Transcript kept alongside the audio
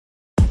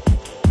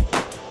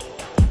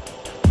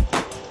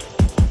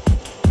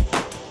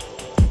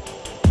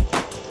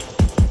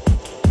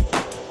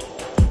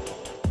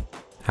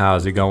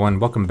How's it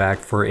going? Welcome back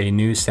for a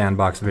new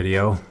sandbox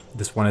video.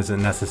 This one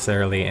isn't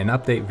necessarily an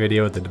update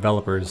video. The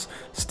developers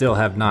still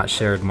have not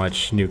shared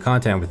much new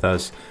content with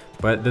us,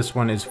 but this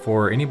one is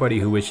for anybody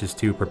who wishes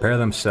to prepare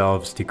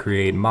themselves to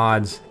create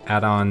mods,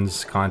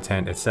 add-ons,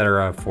 content,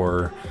 etc.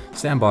 for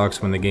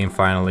Sandbox when the game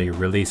finally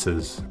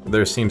releases.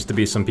 There seems to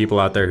be some people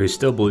out there who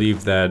still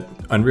believe that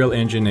Unreal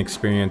Engine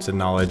experience and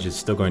knowledge is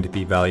still going to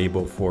be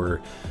valuable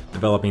for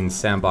developing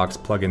Sandbox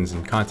plugins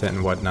and content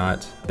and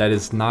whatnot. That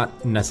is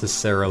not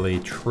necessarily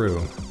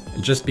true.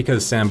 Just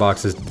because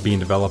Sandbox is being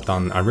developed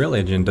on Unreal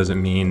Engine doesn't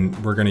mean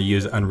we're going to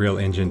use Unreal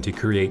Engine to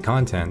create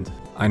content.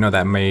 I know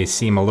that may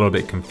seem a little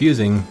bit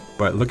confusing,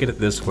 but look at it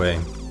this way.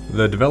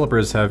 The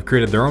developers have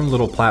created their own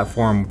little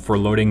platform for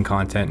loading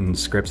content and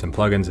scripts and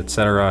plugins,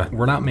 etc.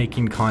 We're not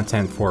making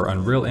content for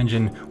Unreal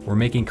Engine, we're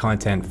making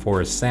content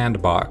for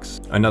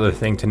Sandbox. Another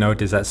thing to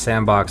note is that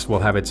Sandbox will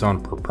have its own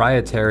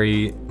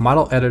proprietary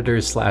model editor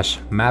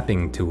 /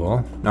 mapping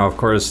tool. Now of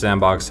course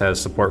Sandbox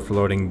has support for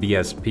loading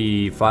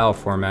BSP file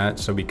format,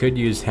 so we could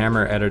use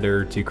Hammer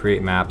Editor to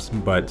create maps,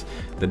 but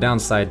the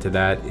downside to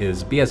that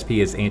is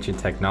BSP is ancient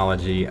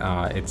technology.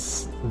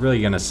 It's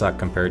really gonna suck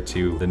compared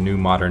to the new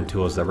modern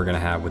tools that we're gonna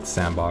have with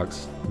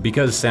Sandbox.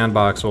 Because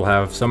Sandbox will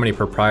have so many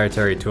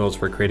proprietary tools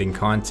for creating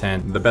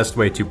content, the best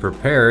way to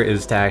prepare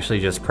is to actually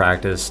just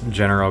practice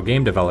general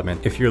game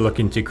development. If you're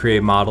looking to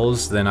create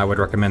models, then I would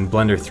recommend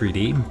Blender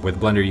 3D. With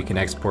Blender you can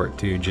export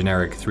to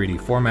generic 3D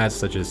formats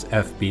such as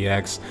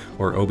FBX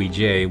or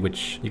OBJ,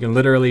 which you can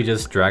literally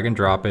just drag and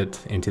drop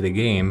it into the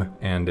game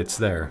and it's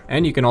there.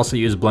 And you can also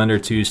use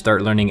Blender to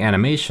start learning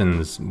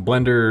animations.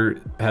 Blender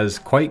has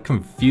quite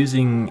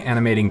confusing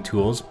animating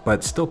tools,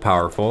 but still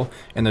powerful,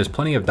 and there's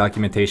plenty of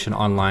documentation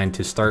online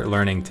to start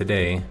learning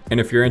today. And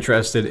if you're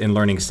interested in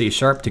learning C#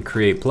 to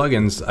create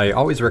plugins, I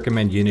always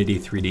recommend Unity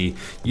 3D.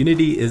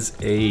 Unity is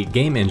a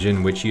game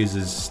engine which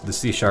uses the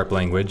C#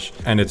 language,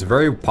 and it's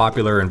very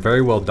popular and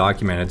very well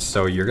documented,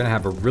 so you're gonna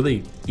have a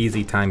really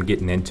easy time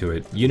getting into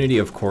it. Unity,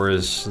 of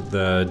course,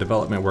 the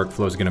development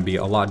workflow is gonna be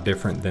a lot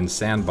different than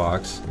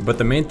Sandbox, but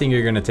the main thing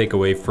you're gonna take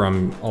away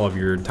from all of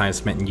your time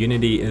spent in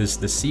Unity is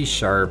the C#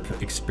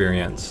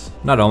 experience.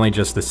 Not only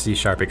just the C#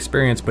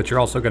 experience, but you're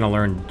also gonna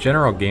learn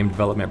general game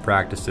development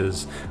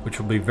practices, which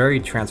will be very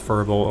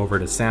transferable over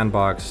to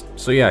Sandbox.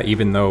 So yeah,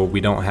 even though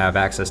we don't have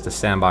access to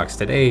Sandbox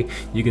today,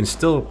 you can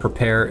still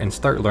prepare and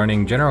start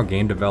learning general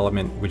game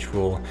development, which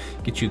will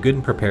get you good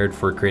and prepared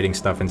for creating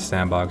stuff in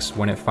Sandbox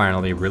when it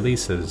finally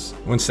releases.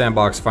 When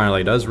Sandbox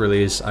finally does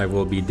release, I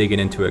will be digging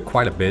into it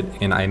quite a bit,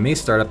 and I may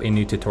start up a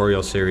new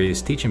tutorial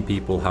series teaching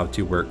people how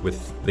to work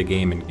with the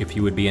game. And if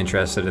you would be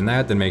interested in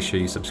that, then make sure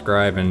you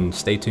subscribe and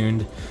stay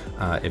tuned.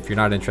 If you're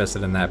not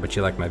interested in that but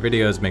you like my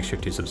videos, make sure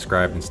to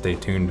subscribe and stay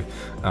tuned.